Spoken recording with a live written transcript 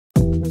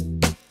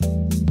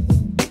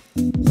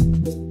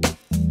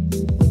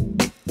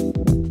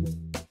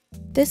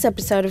This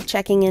episode of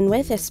Checking In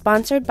With is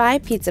sponsored by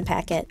Pizza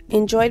Packet.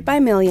 Enjoyed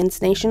by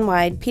millions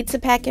nationwide, Pizza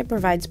Packet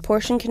provides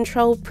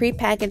portion-controlled,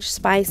 prepackaged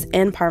spice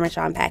and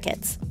Parmesan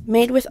packets.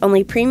 Made with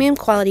only premium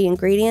quality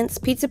ingredients,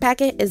 Pizza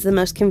Packet is the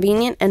most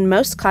convenient and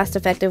most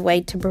cost-effective way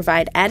to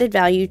provide added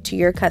value to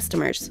your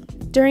customers.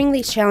 During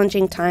these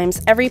challenging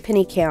times, every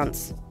penny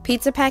counts.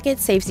 Pizza Packet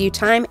saves you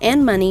time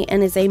and money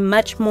and is a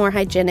much more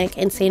hygienic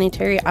and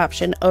sanitary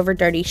option over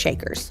dirty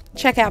shakers.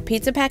 Check out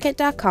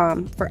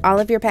pizzapacket.com for all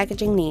of your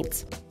packaging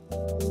needs.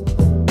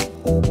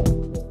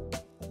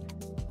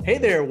 Hey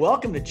there,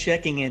 welcome to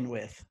Checking In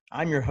With.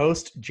 I'm your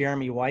host,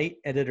 Jeremy White,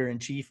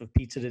 Editor-in-Chief of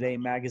Pizza Today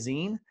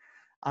magazine.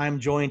 I'm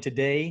joined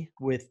today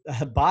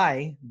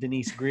by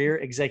Denise Greer,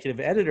 Executive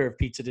Editor of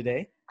Pizza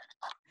Today.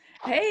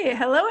 Hey,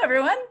 hello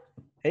everyone.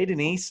 Hey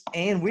Denise,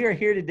 and we are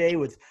here today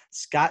with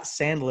Scott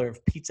Sandler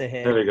of Pizza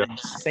Head in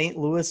St.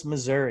 Louis,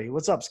 Missouri.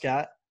 What's up,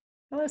 Scott?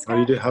 Hello,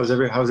 Scott. How's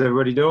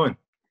everybody doing?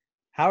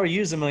 How are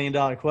you is $1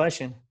 million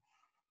question.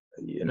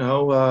 You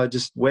know,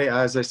 just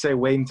as I say,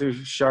 wading through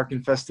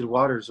shark-infested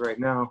waters right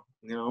now.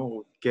 You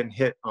know, getting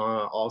hit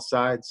on all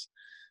sides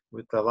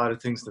with a lot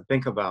of things to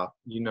think about.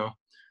 You know.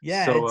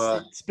 Yeah, so,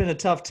 it's been a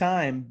tough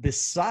time.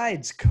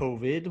 Besides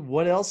COVID,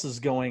 what else is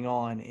going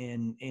on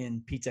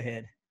in Pizza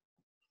Head?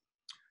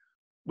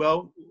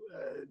 Well,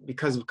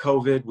 because of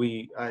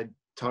COVID, I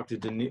talked to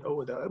Denise.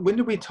 Oh, when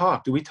did we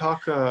talk? Did we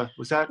talk?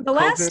 Was that the COVID?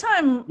 Last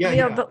time?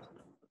 Yeah.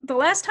 The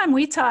last time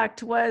we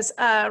talked was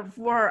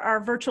for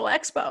our virtual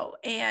expo,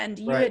 and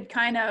you had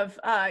kind of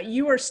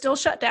you were still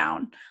shut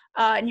down,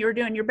 and you were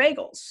doing your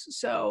bagels.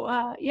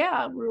 So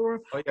we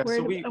were. Oh yeah,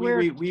 so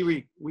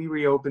we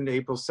reopened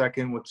April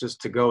 2nd with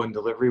just to go and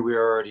delivery. We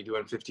were already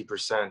doing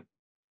 50%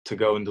 to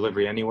go and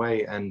delivery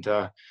anyway, and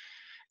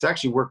it's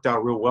actually worked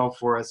out real well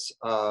for us.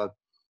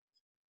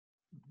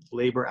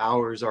 Labor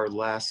hours are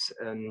less,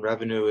 and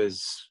revenue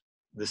is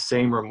the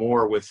same or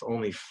more with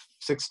only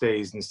 6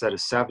 days instead of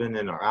 7,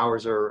 and our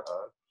hours are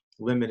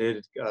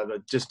limited.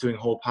 Just doing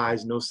whole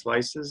pies, no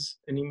slices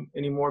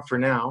anymore for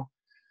now.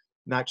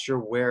 Not sure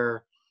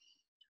where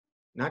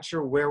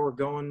we're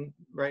going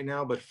right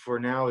now, but for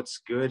now it's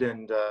good,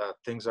 and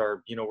things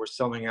are, we're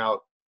selling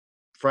out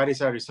Friday,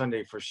 Saturday,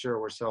 Sunday for sure.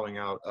 We're selling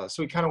out.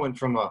 So we kind of went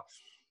from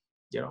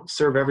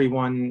serve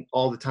everyone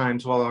all the time,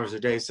 12 hours a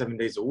day, 7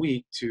 days a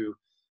week, to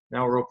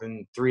now we're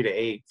open 3 to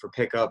 8 for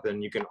pickup,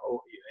 and you can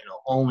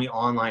only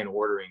online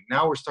ordering.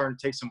 Now we're starting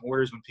to take some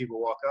orders when people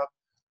walk up,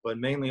 but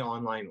mainly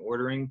online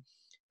ordering.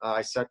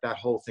 I set that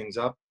whole thing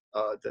up,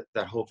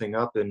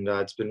 and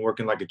it's been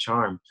working like a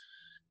charm.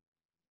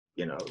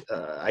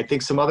 I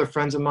think some other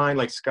friends of mine,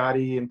 like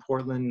Scotty in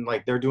Portland,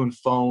 like they're doing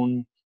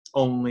phone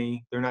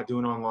only. They're not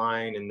doing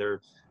online, and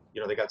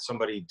they got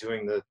somebody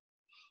doing the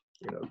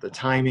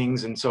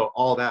timings, and so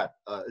all that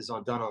is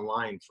done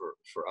online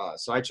for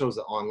us. So I chose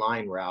the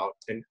online route,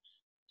 and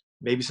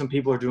maybe some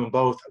people are doing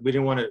both. We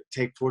didn't want to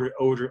take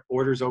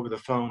orders over the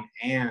phone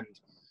and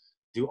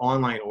do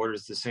online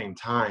orders at the same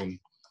time.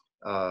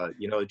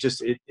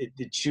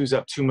 It chews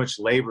up too much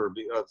labor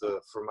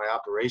for my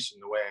operation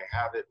the way I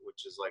have it,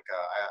 which is like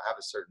I have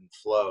a certain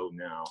flow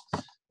now.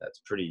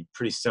 That's pretty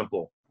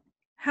simple.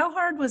 How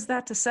hard was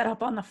that to set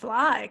up on the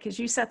fly? Because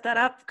you set that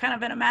up kind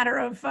of in a matter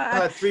of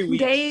 3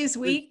 weeks. Days,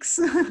 weeks.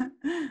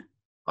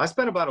 I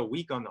spent about a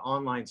week on the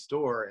online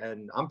store,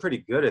 and I'm pretty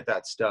good at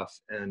that stuff.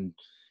 And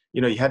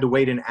you had to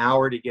wait an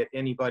hour to get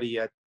anybody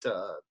at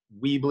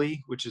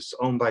Weebly, which is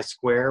owned by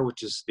Square,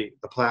 which is the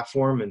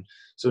platform. And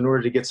so in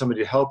order to get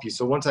somebody to help you,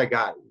 so once I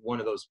got one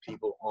of those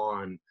people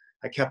on,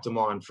 I kept them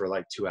on for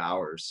like 2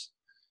 hours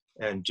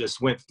and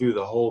just went through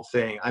the whole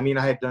thing. I mean,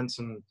 I had done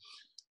some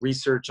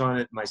research on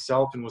it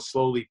myself and was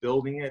slowly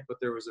building it, but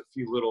there was a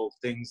few little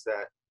things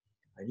that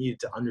I needed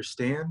to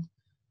understand.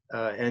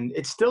 And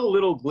it's still a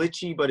little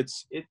glitchy, but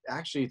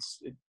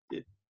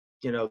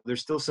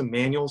there's still some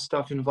manual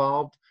stuff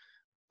involved.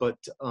 But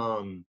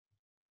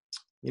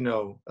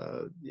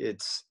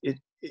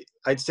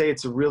I'd say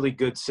it's a really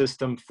good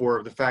system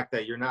for the fact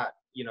that you're not,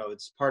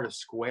 it's part of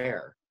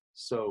Square.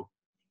 So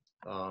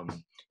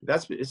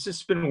it's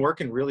just been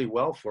working really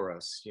well for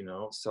us,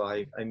 So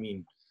I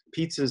mean,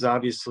 pizza is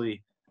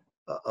obviously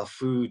a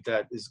food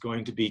that is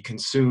going to be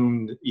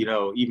consumed,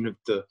 even if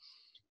the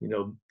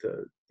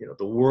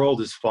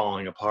world is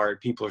falling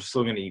apart, people are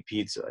still going to eat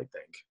pizza, I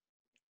think.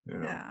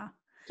 Yeah.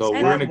 So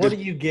what are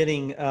you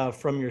getting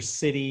from your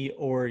city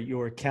or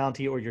your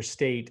county or your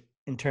state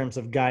in terms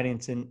of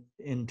guidance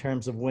in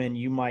terms of when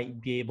you might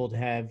be able to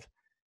have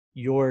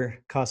your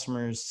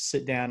customers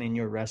sit down in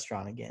your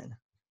restaurant again?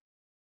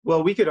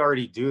 Well, we could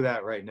already do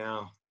that right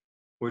now.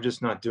 We're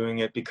just not doing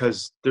it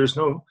because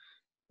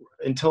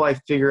until I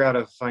figure out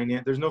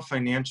there's no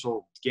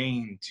financial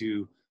gain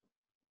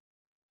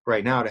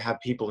right now to have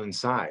people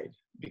inside,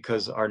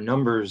 because our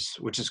numbers,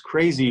 which is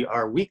crazy,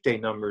 our weekday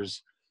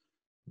numbers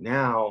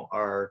now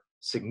are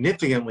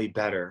significantly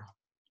better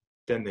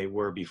than they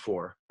were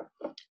before,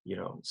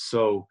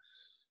 so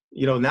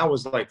now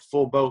was like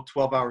full boat,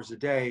 12 hours a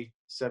day,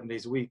 7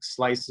 days a week,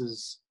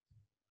 slices,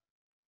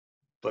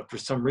 But for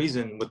some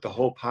reason with the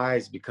whole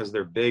pies, because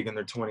they're big and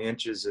they're 20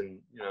 inches and,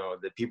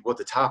 the people put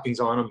the toppings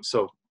on them.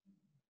 So,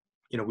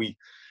 we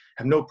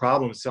have no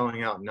problem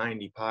selling out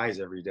 90 pies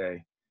every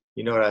day,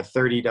 at a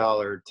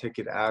 $30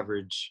 ticket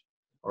average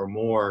or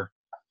more,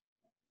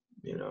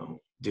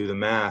 do the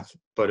math.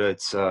 But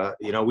it's,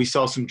 we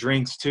sell some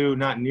drinks too,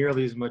 not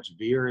nearly as much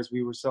beer as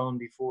we were selling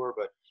before,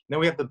 but then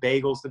we have the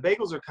bagels. The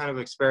bagels are kind of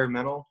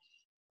experimental.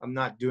 I'm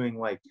not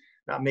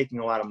making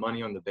a lot of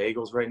money on the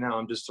bagels right now.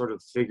 I'm just sort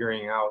of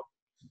figuring out,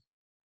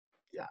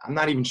 I'm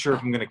not even sure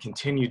if I'm going to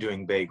continue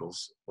doing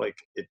bagels.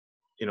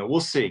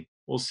 We'll see.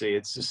 We'll see.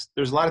 It's just,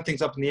 there's a lot of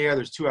things up in the air.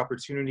 There's 2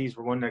 opportunities.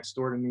 One next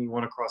door to me,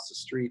 one across the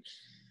street.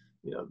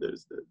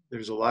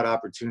 There's a lot of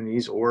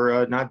opportunities,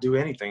 or not do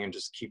anything and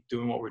just keep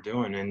doing what we're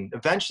doing. And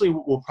eventually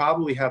we'll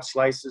probably have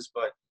slices,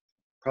 but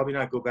probably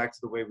not go back to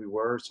the way we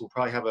were. So we'll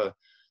probably have a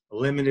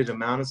limited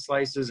amount of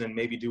slices and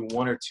maybe do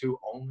 1 or 2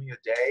 only a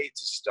day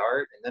to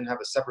start, and then have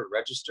a separate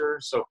register.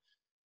 So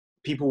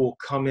people will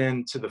come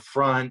in to the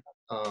front.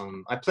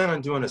 I plan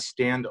on doing a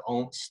standing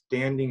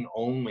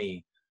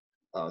only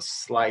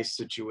slice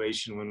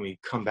situation when we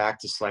come back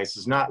to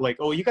slices. Not like,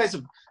 oh, you guys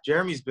have,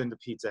 Jeremy's been to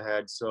Pizza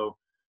Head. So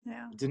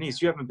yeah.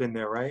 Denise, you haven't been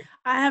there, right?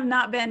 I have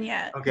not been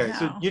yet. Okay. No.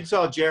 So you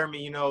saw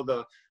Jeremy,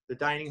 the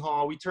dining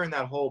hall, we turned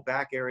that whole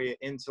back area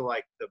into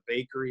like the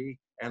bakery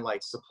and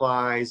like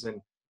supplies.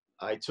 And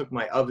I took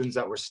my ovens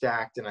that were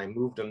stacked and I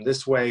moved them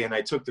this way. And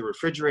I took the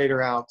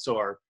refrigerator out. So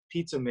our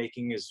pizza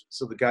making is,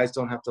 so the guys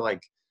don't have to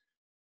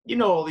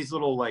all these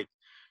little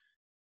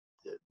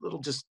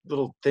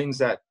little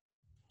things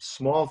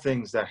small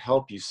things that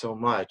help you so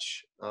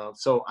much.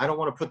 So I don't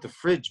want to put the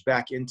fridge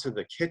back into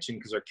the kitchen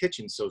because our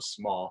kitchen's so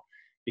small,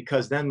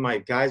 because then my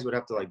guys would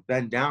have to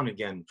bend down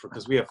again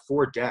because we have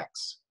 4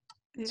 decks.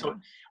 Yeah. So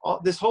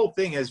this whole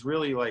thing has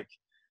really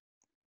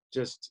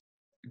just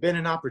been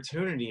an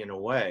opportunity in a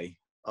way.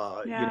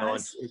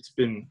 Yes. It's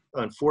been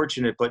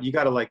unfortunate, but you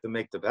got to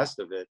make the best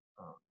of it.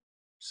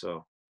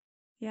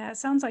 Yeah, it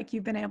sounds like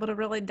you've been able to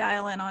really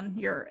dial in on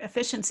your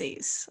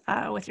efficiencies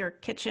with your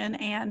kitchen.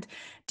 And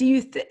do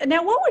you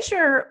now what was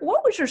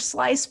your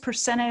slice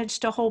percentage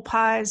to whole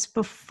pies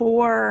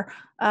before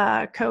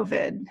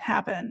COVID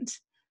happened?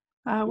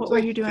 What were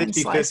you doing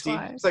 50, slice 50.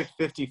 wise? It's like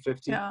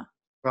 50-50, yeah.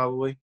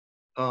 Probably.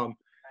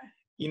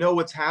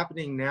 What's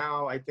happening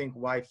now, I think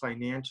why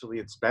financially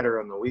it's better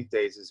on the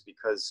weekdays is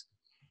because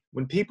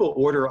when people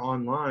order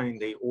online,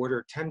 they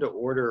tend to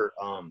order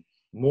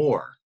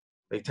more.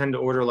 They tend to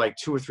order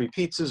 2 or 3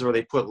 pizzas, or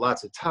they put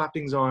lots of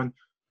toppings on,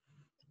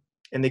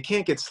 and they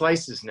can't get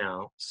slices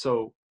now.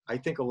 So I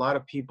think a lot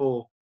of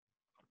people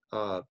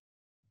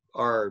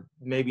are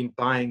maybe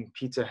buying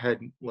Pizza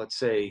Head, let's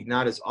say,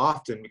 not as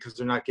often because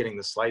they're not getting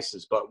the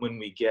slices. But when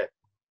we get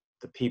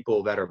the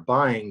people that are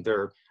buying,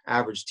 their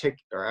average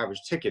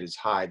ticket is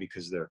high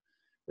because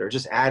they're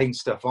just adding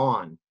stuff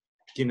on.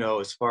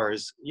 As far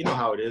as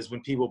how it is when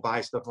people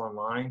buy stuff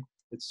online,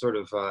 it's sort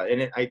of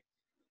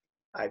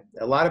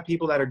a lot of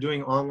people that are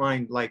doing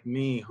online like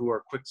me who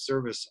are quick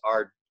service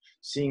are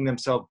seeing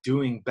themselves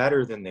doing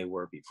better than they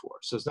were before.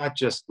 So it's not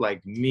just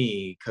like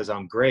me because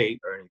I'm great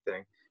or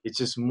anything. It's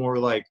just more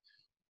like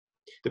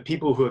the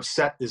people who have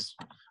set this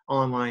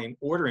online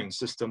ordering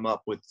system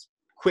up with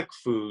quick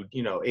food,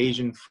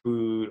 Asian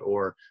food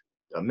or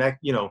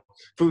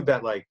food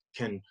that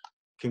can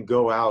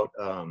go out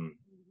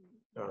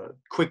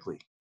quickly.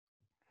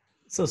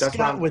 So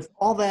Scott, with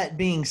all that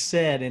being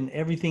said and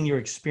everything you're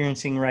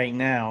experiencing right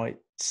now,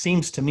 it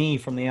seems to me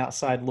from the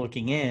outside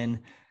looking in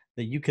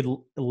that you could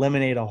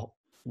eliminate a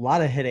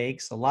lot of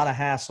headaches, a lot of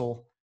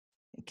hassle,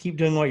 keep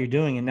doing what you're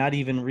doing and not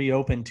even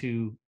reopen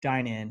to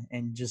dine in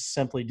and just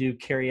simply do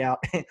carry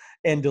out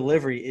and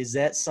delivery. Is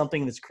that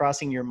something that's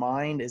crossing your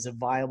mind as a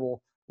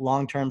viable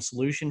long-term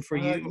solution for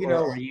you?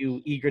 Or are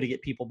you eager to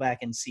get people back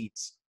in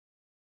seats?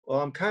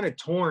 Well, I'm kind of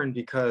torn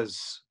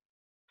because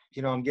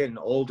I'm getting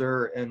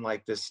older and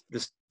this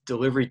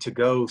delivery to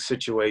go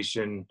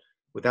situation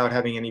without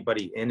having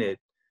anybody in it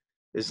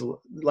is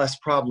less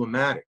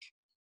problematic.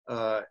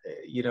 But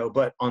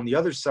on the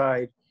other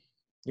side,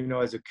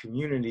 as a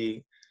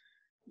community,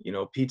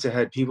 Pizza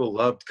Head, people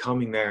loved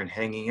coming there and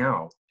hanging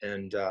out.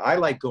 And I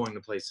like going to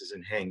places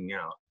and hanging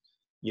out,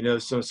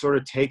 so sort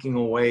of taking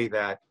away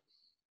that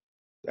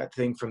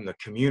thing from the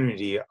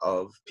community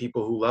of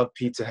people who love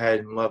Pizza Head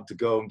and love to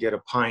go and get a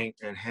pint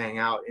and hang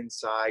out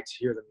inside to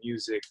hear the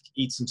music,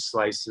 eat some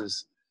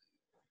slices.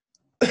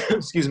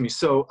 Excuse me.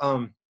 So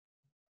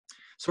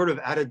sort of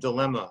at a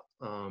dilemma.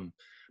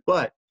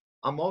 But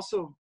I'm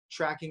also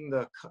tracking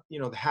the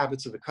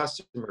habits of the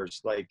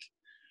customers.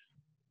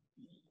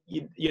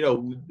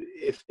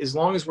 If as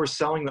long as we're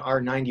selling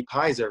our 90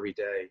 pies every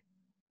day,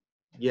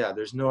 yeah,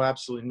 there's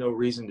absolutely no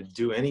reason to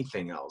do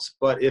anything else.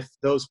 But if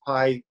those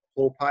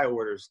whole pie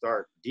orders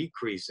start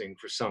decreasing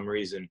for some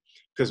reason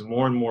because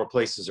more and more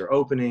places are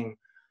opening,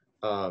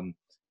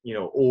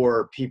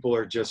 or people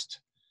are just,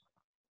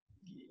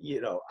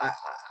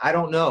 I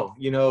don't know.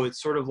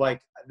 It's sort of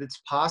like,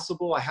 it's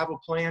possible. I have a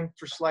plan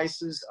for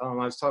slices. I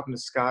was talking to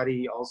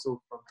Scotty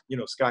also from,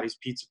 Scotty's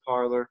Pizza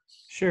Parlor.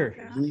 Sure.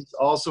 Yeah. He's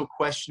also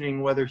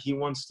questioning whether he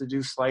wants to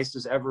do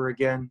slices ever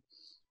again.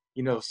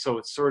 So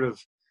it's sort of,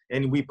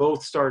 and we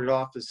both started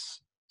off as,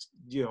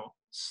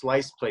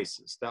 slice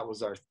places.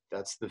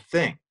 That's the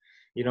thing.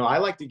 I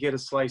like to get a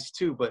slice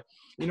too, but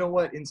you know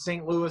what? In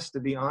St. Louis, to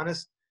be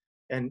honest,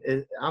 and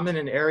I'm in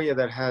an area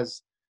that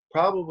has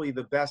probably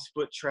the best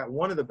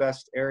one of the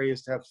best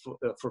areas to have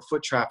for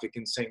foot traffic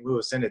in St.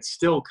 Louis, and it's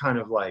still kind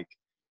of like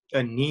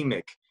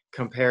anemic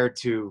compared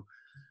to,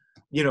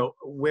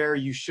 where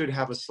you should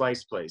have a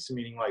slice place.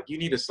 Meaning, like, you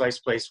need a slice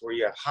place where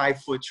you have high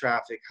foot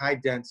traffic, high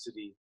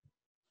density.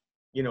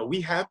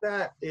 We have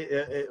that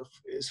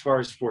as far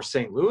as for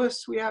St.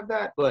 Louis, we have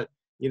that. But,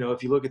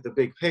 if you look at the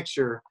big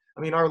picture,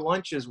 I mean, our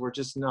lunches were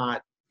just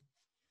not,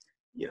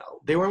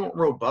 they weren't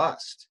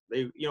robust.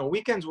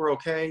 Weekends were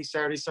okay.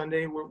 Saturday,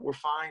 Sunday were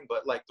fine.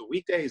 But like the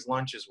weekdays,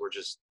 lunches were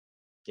just,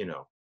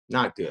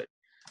 not good.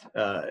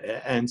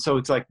 And so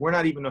it's like, we're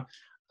not even,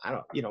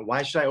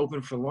 why should I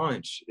open for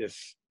lunch if,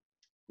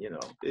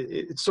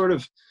 it's sort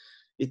of,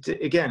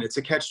 again, it's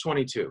a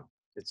catch-22.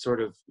 It's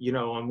sort of,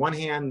 on one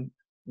hand,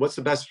 what's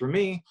the best for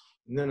me?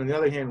 And then on the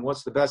other hand,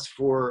 what's the best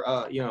for,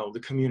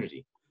 the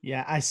community?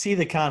 Yeah, I see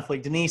the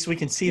conflict. Denise, we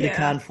can see the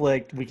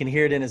conflict. We can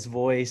hear it in his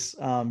voice.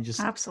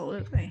 Just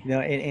absolutely.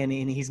 And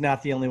he's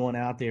not the only one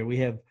out there. We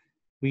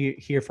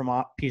hear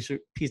from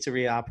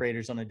pizzeria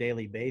operators on a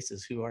daily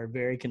basis who are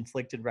very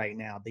conflicted right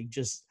now. They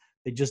just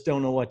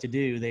don't know what to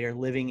do. They are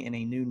living in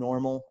a new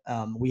normal.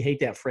 We hate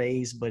that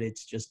phrase, but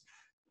it's just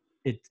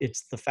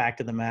it's the fact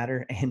of the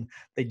matter, and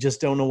they just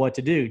don't know what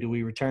to do. Do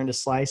we return to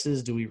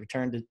slices? Do we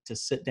return to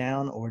sit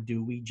down, or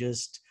do we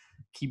just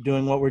keep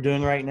doing what we're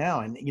doing right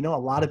now? And a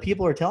lot of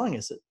people are telling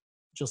us it,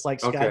 just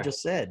like Scott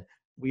just said,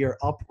 we are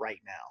up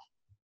right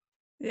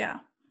now. Yeah.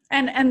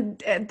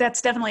 And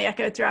that's definitely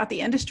echoed throughout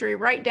the industry,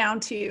 right down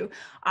to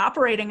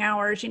operating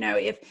hours.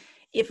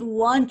 If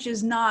lunch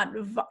is not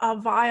a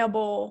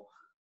viable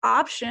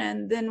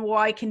option, then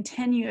why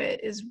continue it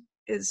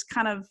is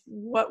kind of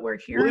what we're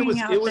hearing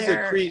out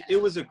there.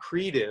 It was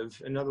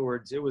accretive. In other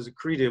words, it was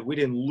accretive. We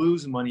didn't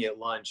lose money at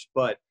lunch,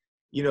 but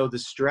the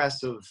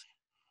stress of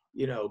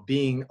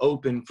being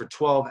open for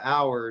 12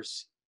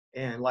 hours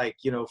and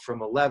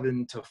from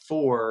 11 to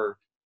 4,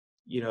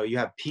 you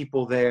have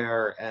people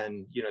there,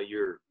 and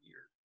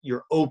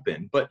you're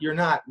open, but you're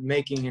not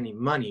making any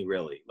money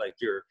really. Like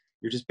you're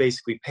just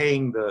basically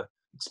paying the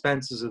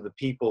expenses of the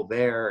people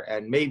there,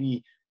 and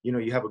maybe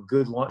you have a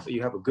good lunch,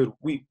 you have a good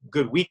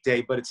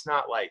weekday, but it's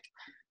not like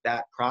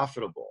that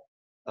profitable.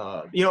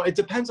 It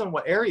depends on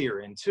what area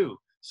you're in too.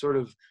 Sort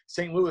of,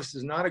 St. Louis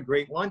is not a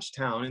great lunch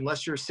town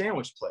unless you're a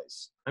sandwich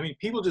place. I mean,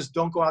 people just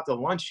don't go out to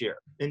lunch here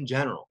in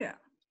general. Yeah.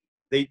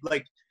 They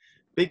like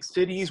big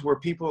cities where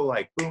people are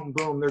like, boom,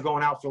 boom, they're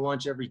going out for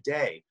lunch every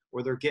day,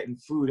 or they're getting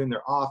food in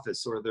their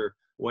office, or they're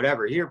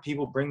whatever. Here,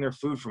 people bring their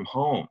food from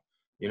home.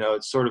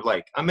 It's sort of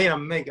like, I'm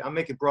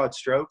making broad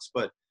strokes,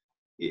 but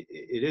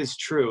it is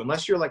true.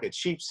 Unless you're like a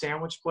cheap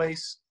sandwich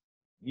place,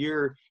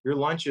 your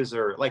lunches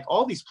are like,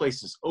 all these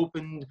places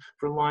opened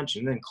for lunch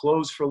and then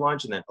closed for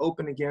lunch and then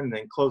open again and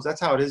then close.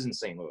 That's how it is in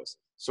St. Louis.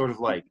 Sort of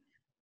like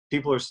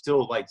people are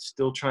still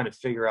trying to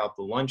figure out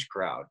the lunch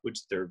crowd,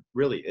 which there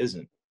really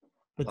isn't.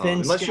 But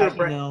then, Scott,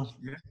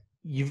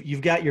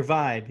 you've got your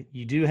vibe.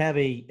 You do have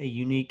a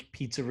unique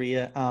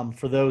pizzeria.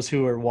 For those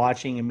who are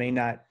watching and may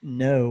not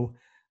know,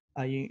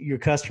 your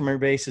customer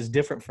base is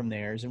different from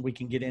theirs, and we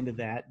can get into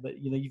that. But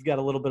you've got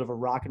a little bit of a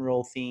rock and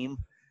roll theme,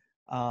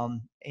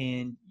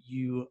 and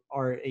you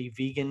are a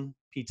vegan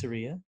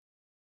pizzeria,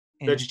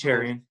 and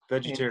vegetarian, yeah.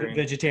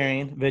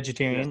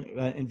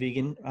 And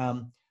vegan.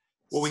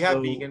 Well, we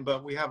have vegan,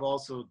 but we have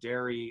also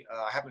dairy.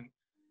 I haven't,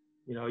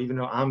 even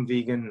though I'm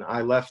vegan,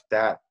 I left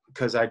that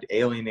because I'd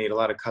alienate a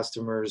lot of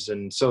customers,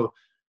 and so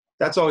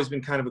that's always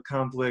been kind of a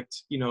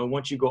conflict.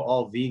 Once you go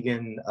all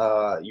vegan,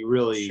 you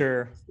really it's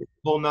a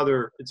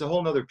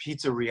whole nother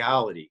pizza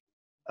reality,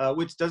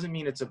 which doesn't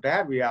mean it's a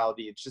bad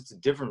reality. It's just a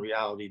different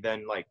reality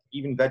than, like,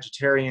 even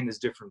vegetarian is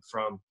different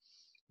from,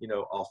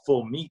 a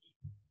full meat,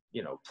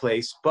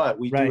 place, but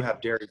we do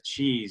have dairy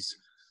cheese.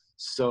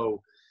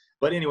 So,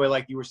 but anyway,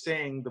 like you were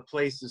saying, the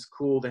place is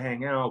cool to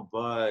hang out,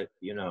 but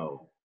you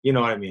know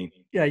what I mean?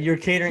 Yeah, you're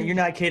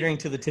not catering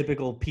to the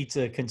typical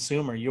pizza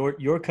consumer.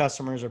 Your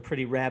customers are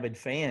pretty rabid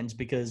fans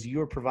because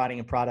you're providing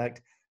a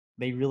product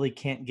they really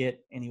can't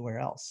get anywhere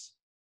else.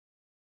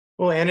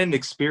 Well, and an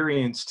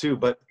experience too.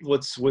 But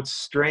what's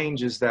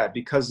strange is that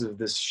because of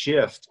this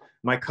shift,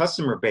 my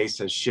customer base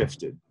has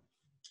shifted.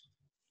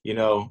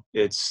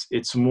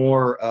 It's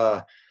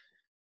more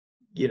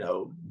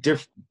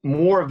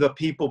more of the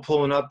people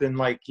pulling up in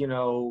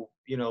Lexus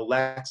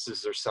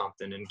or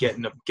something and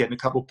getting a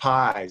couple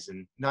pies,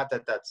 and not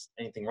that that's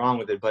anything wrong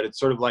with it, but it's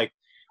sort of like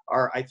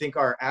I think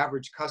our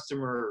average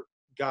customer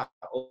got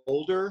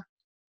older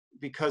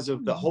because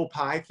of the whole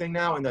pie thing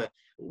now, and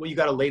you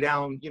got to lay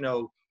down,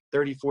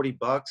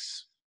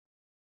 $30-$40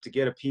 to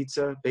get a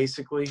pizza,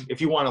 basically.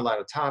 If you want a lot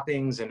of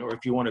toppings or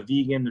if you want a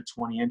vegan, they're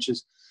 20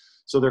 inches.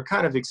 So they're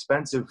kind of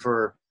expensive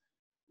for,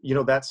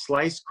 that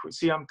slice.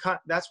 See,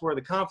 that's where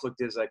the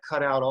conflict is. I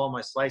cut out all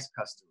my slice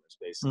customers,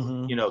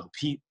 basically,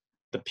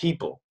 the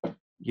people,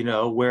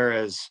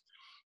 whereas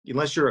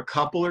unless you're a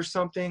couple or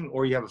something,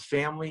 or you have a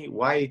family,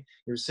 why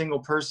you're a single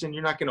person,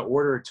 you're not going to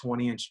order a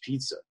 20-inch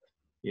pizza.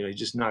 You're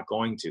just not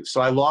going to.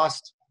 So I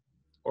lost,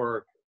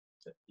 or,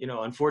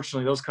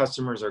 unfortunately those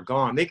customers are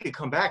gone. They could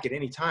come back at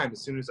any time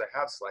as soon as I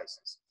have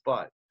slices,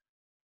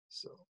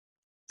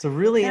 it's a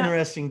really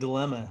interesting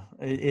dilemma.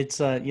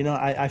 It's,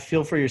 I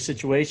feel for your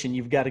situation.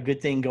 You've got a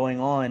good thing going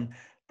on,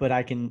 but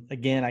I can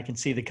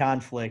see the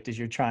conflict as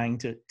you're trying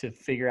to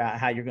figure out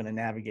how you're going to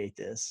navigate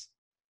this.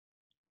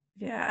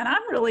 Yeah. And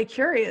I'm really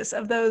curious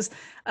of those,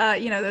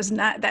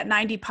 that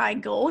 90 pie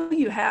goal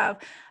you have.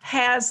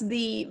 Has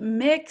the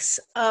mix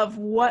of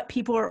what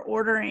people are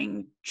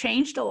ordering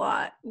changed a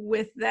lot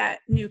with that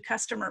new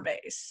customer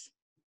base?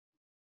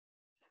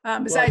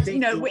 Besides,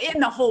 in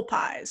the whole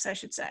pies, I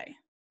should say.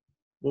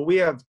 Well, we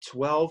have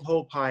 12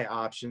 whole pie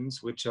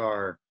options, which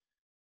are,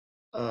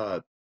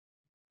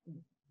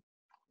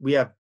 we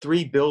have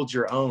 3 build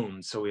your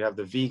own. So we have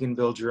the vegan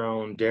build your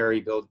own,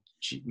 dairy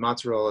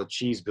mozzarella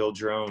cheese build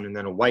your own, and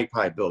then a white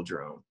pie build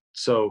your own.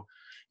 So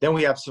then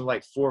we have some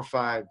 4 or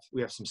 5,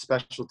 we have some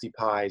specialty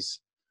pies.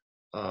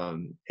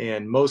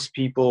 And most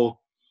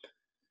people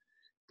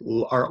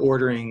are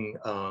ordering,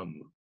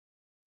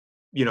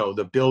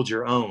 the build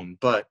your own,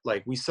 but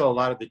we sell a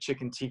lot of the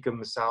chicken tikka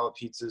masala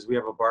pizzas. We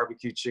have a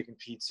barbecue chicken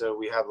pizza.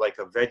 We have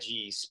a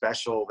veggie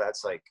special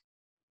that's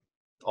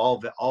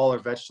all our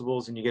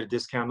vegetables and you get a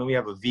discount. Then we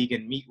have a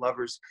vegan meat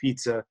lovers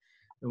pizza,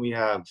 and we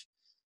have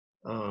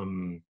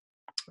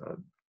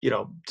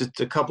just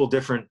a couple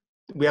different.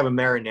 We have a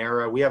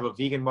marinara. We have a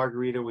vegan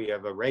margarita. We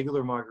have a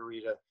regular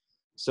margarita.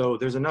 So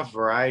there's enough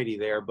variety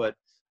there, but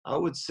I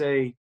would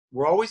say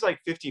we're always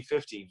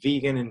 50-50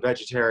 vegan and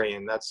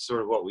vegetarian. That's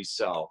sort of what we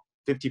sell.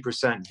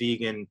 50%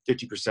 vegan,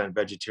 50%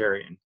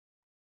 vegetarian.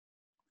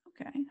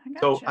 Okay. I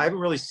So I haven't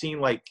really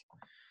seen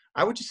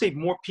I would just say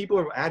more people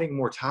are adding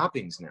more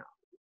toppings now,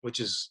 which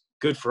is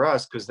good for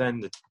us because then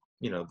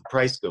the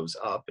price goes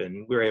up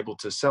and we're able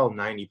to sell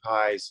 90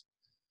 pies.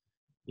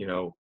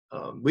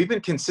 We've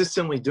been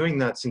consistently doing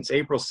that since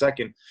April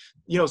 2nd.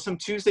 Some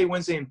Tuesday,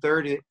 Wednesday, and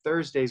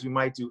Thursdays, we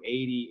might do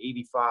 80,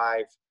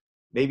 85,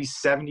 maybe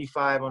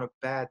 75 on a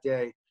bad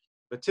day.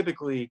 But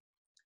typically,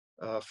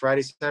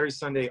 Friday, Saturday,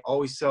 Sunday,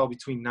 always sell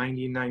between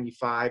 90 and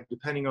 95,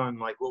 depending on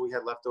what we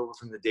had left over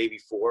from the day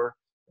before.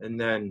 And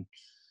then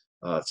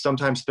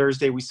sometimes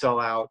Thursday we sell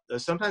out.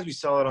 Sometimes we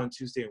sell out on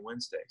Tuesday and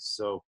Wednesday.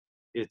 So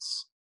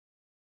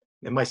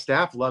and my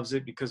staff loves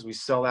it because we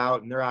sell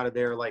out and they're out of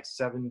there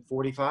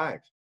 7:45.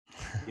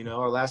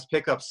 Our last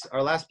pickup's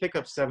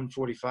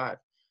 7:45.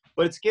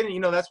 But it's getting,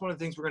 that's one of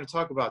the things we're going to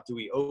talk about. Do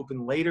we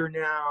open later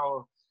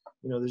now?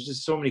 There's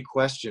just so many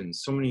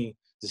questions, so many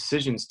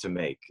decisions to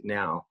make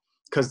now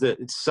because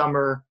it's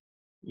summer.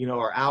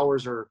 Our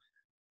hours are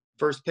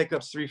first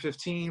pickup's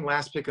 3:15,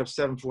 last pickup's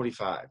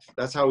 7:45.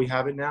 That's how we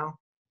have it now.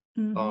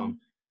 Mm-hmm.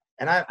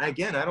 And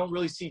I don't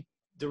really see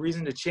the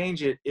reason to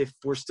change it. If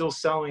we're still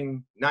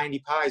selling 90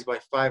 pies by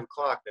 5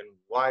 o'clock, then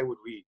why would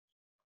we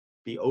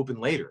be open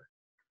later?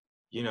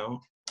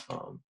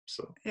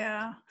 So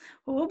yeah,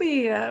 well, we'll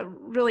be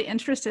really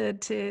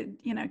interested to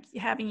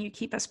having you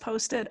keep us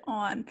posted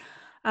on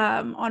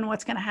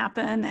what's going to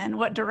happen and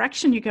what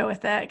direction you go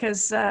with that,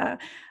 because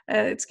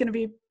it's going to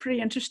be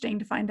pretty interesting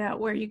to find out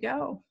where you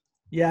go.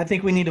 Yeah, I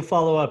think we need to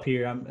follow up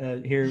here.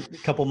 I'm here a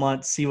couple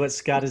months, see what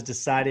Scott has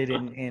decided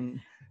and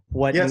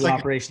what new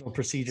operational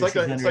procedures he's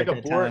under at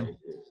that time.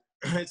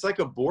 It's like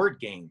a board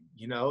game,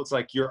 it's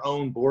like your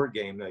own board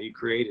game that you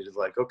created. It's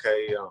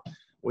okay,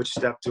 which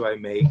step do I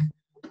make?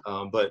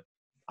 But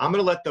I'm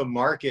going to let the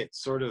market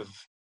sort of,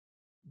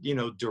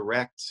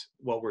 direct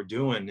what we're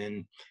doing.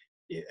 And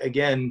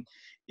again,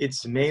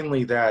 it's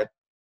mainly that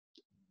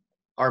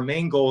our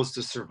main goal is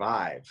to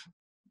survive,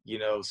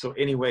 so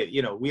anyway,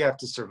 we have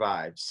to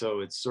survive.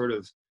 So it's sort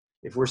of,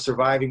 if we're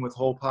surviving with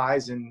whole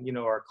pies and,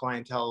 our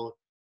clientele,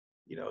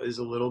 is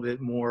a little bit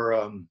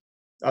more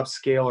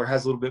upscale or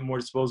has a little bit more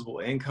disposable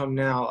income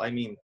now. I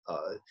mean,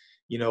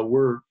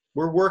 we're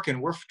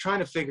trying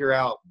to figure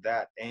out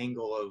that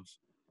angle of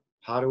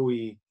how do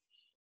we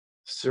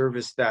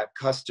service that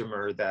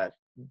customer that,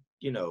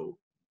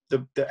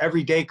 the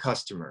everyday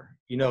customer,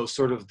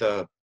 sort of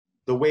the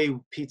way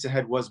Pizza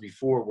Hut was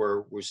before,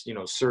 where we're,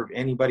 serve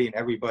anybody and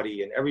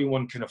everybody and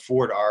everyone can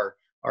afford our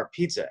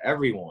pizza,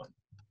 everyone.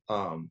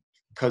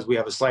 Because we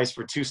have a slice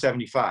for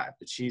 $2.75,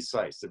 the cheese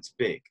slice, that's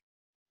big.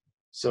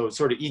 So it's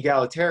sort of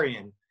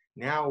egalitarian.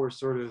 Now we're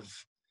sort of,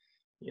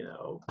 I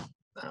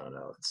don't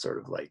know, it's sort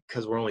of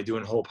because we're only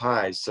doing whole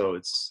pies. So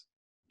it's,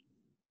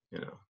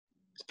 it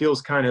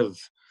feels kind of,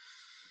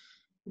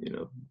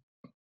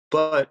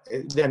 but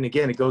then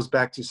again, it goes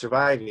back to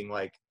surviving.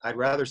 I'd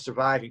rather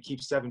survive and keep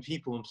 7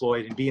 people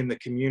employed and be in the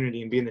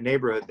community and be in the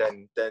neighborhood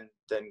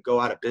than go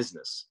out of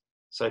business.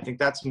 So I think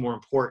that's more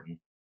important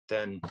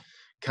than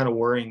kind of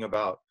worrying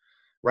about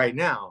right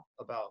now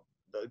about,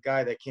 the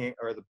guy that can't,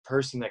 or the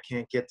person that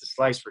can't get the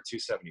slice for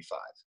 $2.75.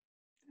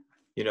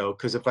 You know,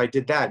 because if I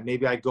did that,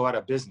 maybe I'd go out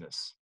of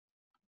business.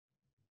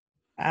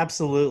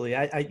 Absolutely.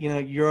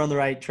 You're on the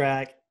right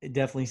track. It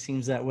definitely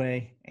seems that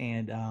way.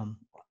 And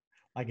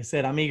like I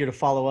said, I'm eager to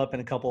follow up in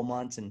a couple of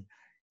months and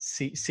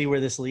see where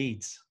this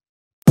leads.